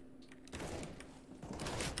tucked right.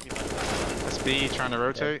 SB trying to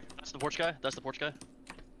rotate. That's the porch guy. That's the porch guy.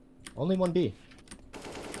 Only one B.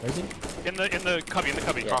 Where is he? In the cubby, in the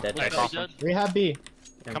cubby. Yeah, dead. Nice. Coffin. Dead. Rehab B.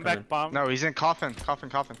 I'm Come coming. back, bomb. No, he's in coffin.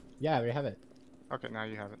 Coffin. Yeah, we have it. Okay, now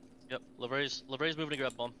you have it. Yep. Lavre's moving to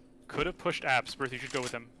grab bomb. Could have pushed apps. Berthu, you should go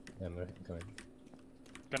with him. Yeah, I'm going.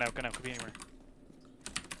 Gun out. Could be anywhere.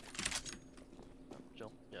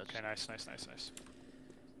 Jill. Yeah. Just, Okay, nice.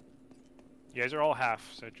 You guys are all half,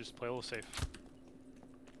 so just play a little safe.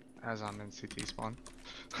 As I'm in CT spawn.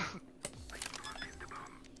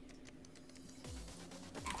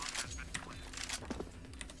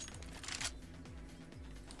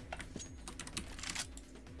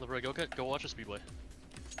 Lavre, go watch a speedway.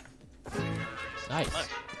 Nice.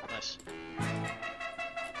 Nice.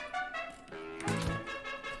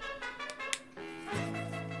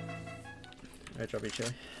 Alright, drop your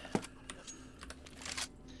chili.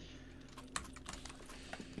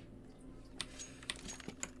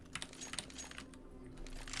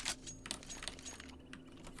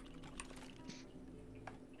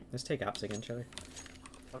 Let's take apps again, shall we?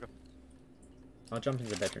 Okay. I'll jump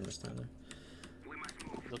into the bedroom this time though.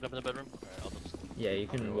 Look up in the bedroom? Alright, I'll just... Yeah, you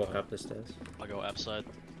can walk up the stairs. I'll go app side.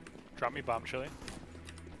 Drop me bomb, Chili.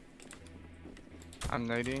 I'm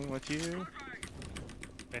nading with you.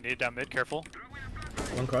 They need down mid, careful.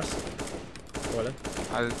 One cross. Boiler.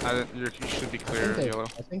 You should be clear, yellow.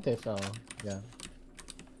 I think they fell. Yeah.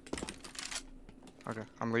 Okay,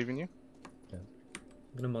 I'm leaving you. I'm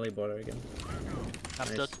gonna molly boiler again. I'm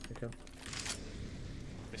Nice. dead. Good kill.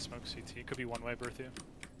 They smoke CT. Could be one way, Berthu.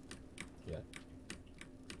 Yeah.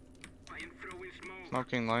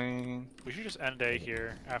 Smoking lane. We should just end A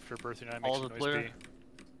here after Berthu and I make All some the noise clear. B.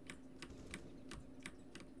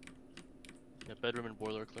 Yeah, bedroom and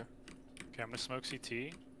boiler clear. Okay, I'm gonna smoke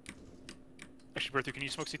CT. Actually, Berthu, can you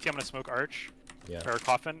smoke CT? I'm gonna smoke Arch. Yeah. Or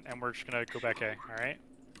Coffin, and we're just gonna go back A, alright?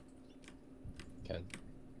 Okay.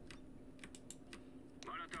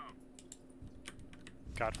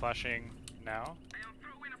 God flashing now.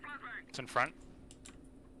 It's in front.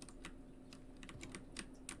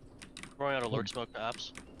 Throwing out a lurk smoke to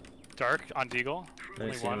apps. Dark on Deagle. I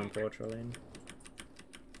Only see him in one. portal lane.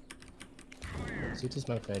 CT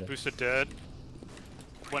smoke faded. Boosted dead.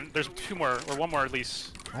 There's two more, or one more at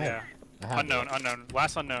least. Yeah. I have Unknown, it. unknown.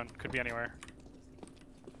 Last unknown. Could be anywhere.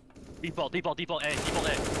 Default A, default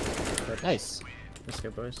A. Nice. Let's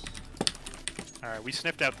go, boys. Alright, we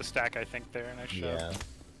sniffed out the stack, I think, there. Nice shot. Yeah.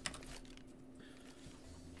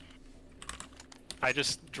 I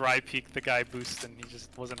just dry peeked the guy boost, and he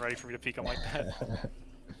just wasn't ready for me to peek him like that.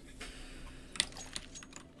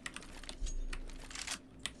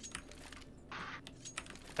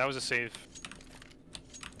 That was a save.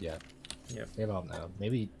 Yeah. Yep. Save up now.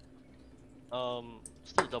 Maybe.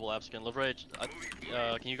 Let's do the double apps again. Livrage,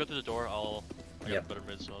 can you go through the door? I got Yep. a better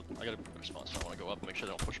mid, so I got a response. So I want to go up and make sure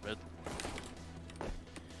they don't push mid.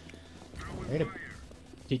 I'm gonna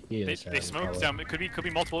peek B in They this round, smoked probably. down. It could be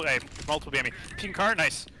multiple. Hey, multiple BME. Peeking car,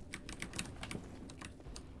 nice.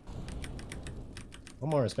 One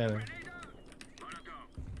more is spamming.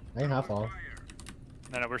 I can half all.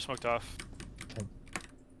 No, we're smoked off. Okay.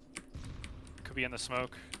 Could be in the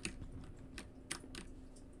smoke.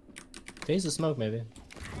 Phase the smoke, maybe.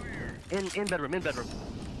 In bedroom, in bedroom.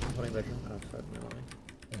 Holding bedroom. Oh, fuck, no.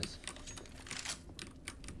 Nice.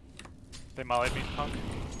 They mollied me, punk.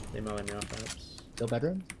 They molly me off apps. Still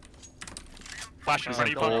bedroom? Flash in He's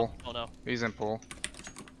front in of you, punk. pool. Oh no. He's in pool.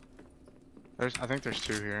 I think there's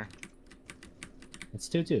two here. It's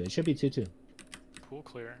 2-2. It should be 2-2. Pool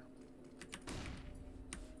clear.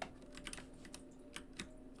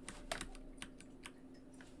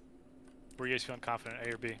 Were you guys feeling confident,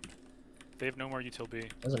 A or B? They have no more util B.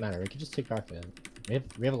 Doesn't matter. We can just take Rocket.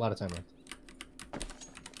 We have a lot of time left.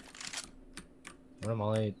 I'm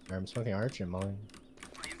molly. Or I'm smoking Arch and molly.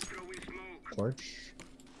 Torch.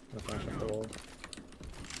 I'll flash off the wall.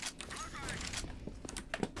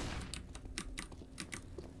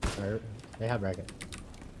 Or they have Racket.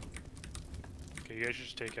 Okay, you guys should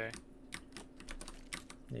just take A.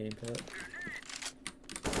 Need input.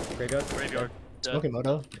 Graveyard. Graveyard. Dead. Smoking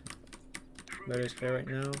Moto. Moto's clear right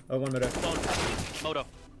now. Oh, one moto. Moto.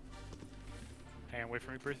 Hang on, wait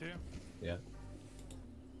for me, Berthu. Yeah.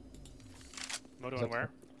 Moto Is and that- where?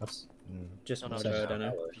 That's. Just No, no, moto, I just don't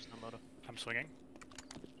know. Just no moto. I'm swinging.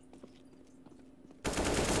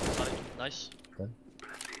 Side. Nice.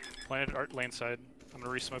 Planted art lane side. I'm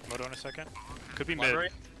gonna re-smoke Moto in a second. Could be Library.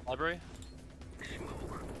 mid. Library.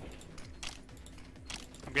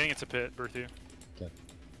 I'm getting into pit, Berthu.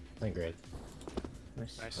 Playing great.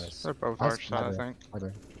 Nice. Nice. Nice. They're both Nice arch side, I library. think.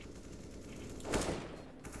 Library.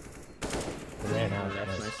 They ran out. That's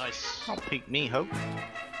Nice. nice. Nice. Don't peek me, ho.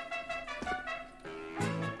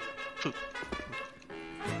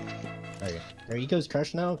 There you go. Our eco's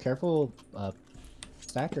crushed now. Careful.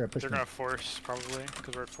 Stack or a push. They're me. gonna force, probably,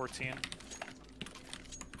 because we're at 14.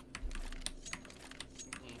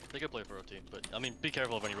 They could play for OT, but I mean, be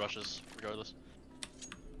careful of any rushes, regardless.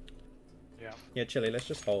 Yeah. Yeah, chilly. Let's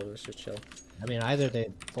just hold. Let's just chill. I mean, either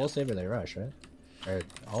they full save or they rush, right? Or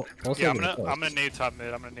full save Yeah, or they I'm close. gonna nade top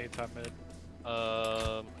mid. I'm gonna nade top mid.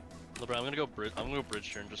 LeBron, I'm gonna go bridge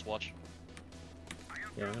here and just watch.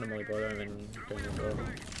 Yeah, I'm gonna molly boiler and then go in the door.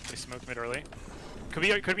 They smoked mid early. Could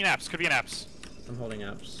be an apps. Could be an apps. I'm holding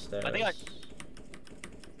apps. Stairs. I think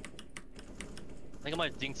I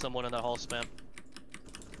might ding someone in that hall spam.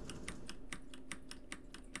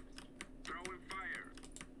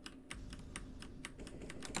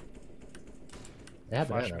 They have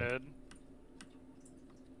Flash banana. mid.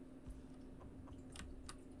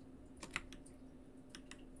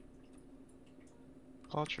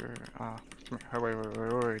 Culture. Come here.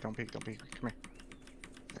 Oh, wait, don't peek, don't peek. Come here.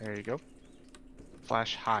 There you go.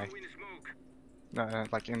 flash high. No,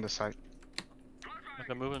 like in the site. Okay,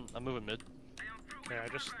 I'm moving mid. Yeah, I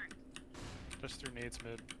just threw nades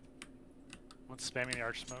mid. One's spamming the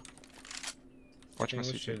arch smoke. Watch I my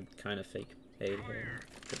think we CT. should kind of fake aid here.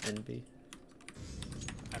 The NB.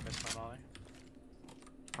 I missed my molly.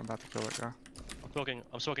 I'm about to kill that guy.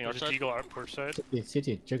 I'm smoking There's arch a side. deagle out port side.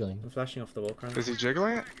 CT jiggling. I'm flashing off the wall currently. Is he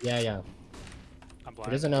jiggling it? Yeah, yeah. I'm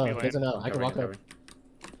blind. He doesn't know. Be He lane. doesn't know. I can walk up.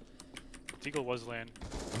 Deagle was lane.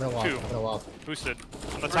 I'm gonna walk. Two. I'm gonna walk. Boosted.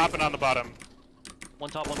 On the top and on the bottom. One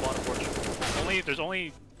top, one bottom porch. There's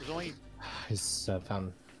only. He's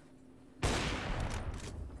found.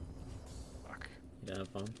 Fuck. You don't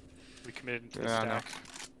have bomb. We committed to the Yeah, I know. stack.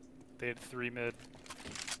 They had 3 mid.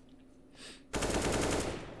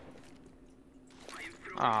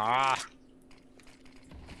 Ah.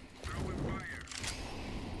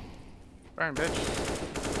 Burn, bitch.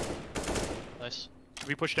 Nice.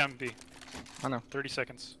 We pushed down B. I know. 30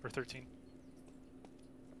 seconds or 13.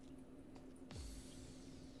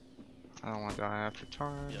 I don't want to die after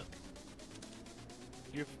time. Yeah.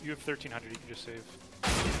 You have 1300. You can just save.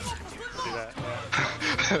 Do that.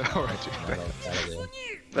 Yeah. Alright, That'll do.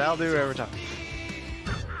 that'll do every time.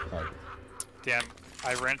 Fuck. Damn.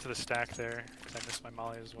 I ran to the stack there because I missed my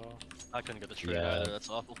molly as well. I couldn't get the trade Yeah. either. That's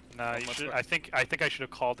awful. Nah, Oh, you much should. work. I think I should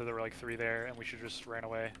have called that there were like 3 there, and we should just ran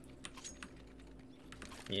away.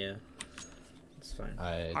 Yeah. It's fine.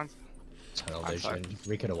 I'm- Tunnel I'm sorry. vision.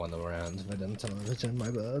 We could have won the round, but then tunnel vision, my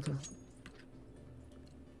bad.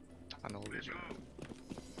 Tunnel vision.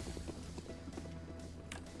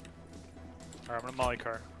 Alright, I'm gonna molly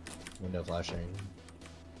car. Window flashing.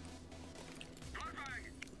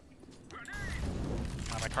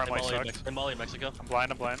 My car molly sucked. In Molly, Mexico. I'm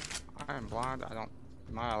blind. I am blind. I don't.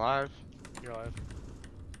 Am I alive? You're alive.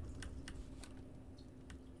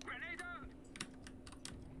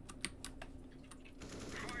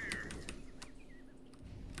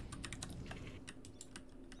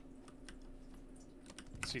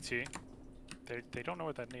 CT. They don't know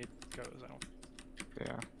where that nade goes. I don't.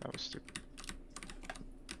 Yeah, that was stupid.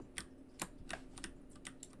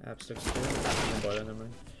 Apps looks good. One bottom, never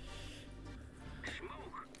mind.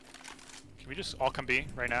 Can we just all come B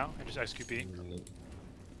right now and just execute B?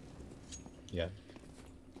 Yeah.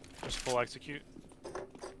 Just full execute.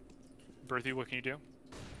 Berthy, what can you do?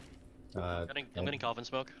 I'm getting coffin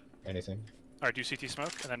smoke. Anything. Alright, do CT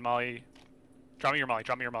smoke and then molly. Drop me your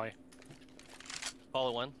molly.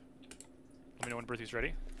 Follow one. Let me know when Berthy's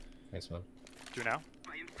ready. Thanks, man. Do now.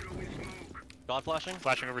 God flashing.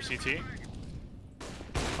 Flashing over CT.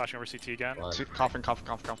 Flashing over CT again. Blind. See, coughing.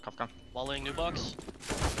 Mollying new box.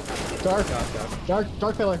 Dark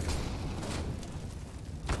pillar.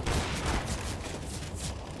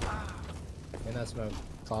 In that smoke.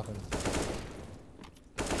 Coffin.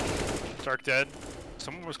 Dark dead.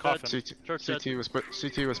 Someone was coughing. CT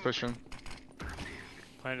was pushing.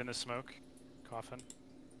 Planted in the smoke. Coffin.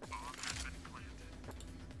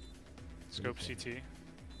 Scope CT.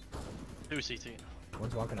 2 CT.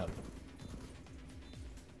 One's walking up.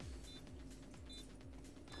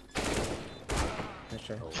 Nice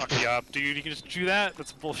try. Fuck you up, dude. You can just do that?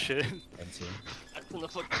 That's bullshit. MC. What the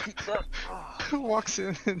fuck? Who walks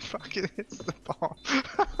in and fucking hits the ball?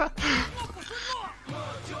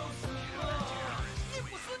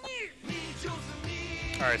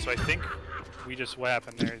 Alright, so I think we just, what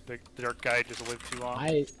happened there? The dark guy just lived too long.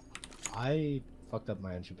 I fucked up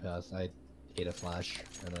my entry pass. I ate a flash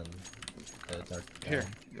and then the dark. Here,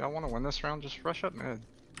 y'all want to win this round? Just rush up mid.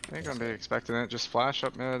 They ain't gonna be expecting it. Just flash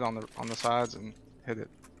up mid on the sides and hit it.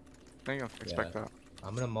 They ain't gonna expect that.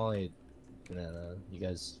 I'm gonna molly banana. You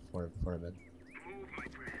guys for mid.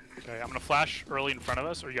 Okay, I'm gonna flash early in front of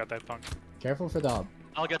us, or you got that Punk? Careful for the.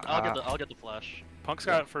 I'll get the flash. Punk's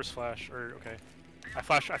got first flash, or okay. I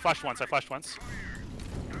flashed once.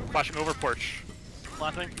 Flashing over porch.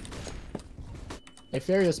 Flashing. Hey,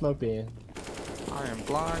 Feria smoke B. I am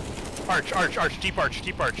blind. Arch, deep arch.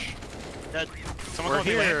 Dead. Someone We're come with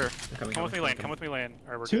me lane. here. Come with me lane.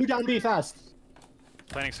 Alright, we're 2 good. down B fast.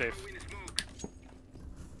 Planning safe.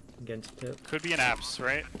 Against pit. Could be an apps,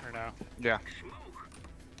 right? Or no? Yeah.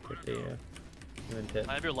 Could be, I'm in pit.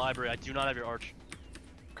 I have your library. I do not have your arch.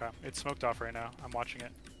 Okay, it's smoked off right now. I'm watching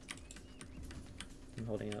it. I'm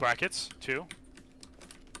holding up. Brackets, 2.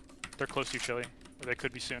 They're close to you, Chili. Or they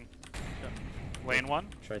could be soon. Lane 1.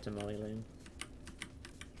 Try to molly lane.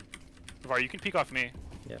 Var, you can peek off me.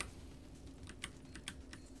 Yeah.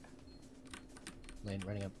 Lane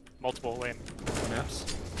running up. Multiple lane. One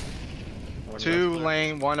apps. One 2 left.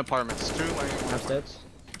 lane, 1 apartments. 2 lane, 1 Apps dead. apartments.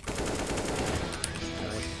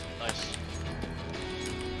 Nice. Nice.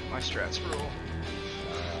 My strats rule.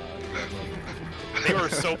 They were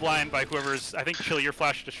so blind by whoever's. I think Chili, your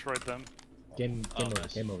flash destroyed them. Game over.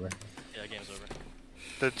 Nice. Game over. Yeah, game's over.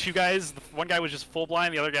 The two guys, one guy was just full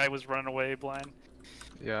blind, the other guy was running away blind.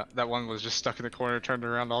 Yeah, that one was just stuck in the corner, turned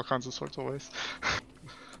around all kinds of sorts of ways.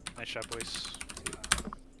 Nice shot, boys.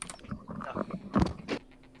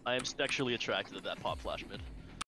 I am sexually attracted to that pop flash mid.